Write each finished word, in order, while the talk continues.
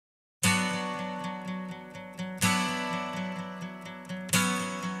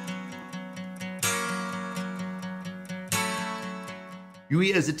You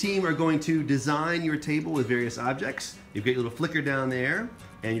as a team are going to design your table with various objects. You've got your little flicker down there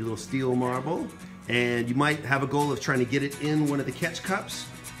and your little steel marble. And you might have a goal of trying to get it in one of the catch cups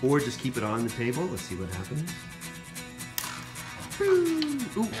or just keep it on the table. Let's see what happens.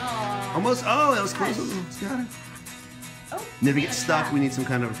 Ooh. Almost. Oh, that was close. It's got it. Oh, and if you get stuck, we need some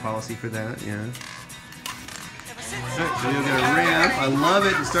kind of a policy for that. Yeah. All right, so you'll get a ramp. I love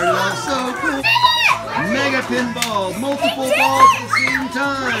it. It started out so cool. Mega pinball. Multiple balls at the same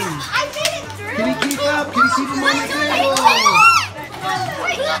time. Can he keep up? Can he keep them on the table?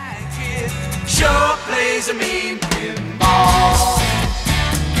 Sure plays a mean pinball.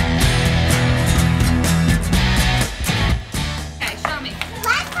 Okay, show me.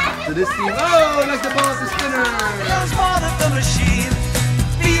 So this team, oh, like the ball at the spinner. Loves more than the machine.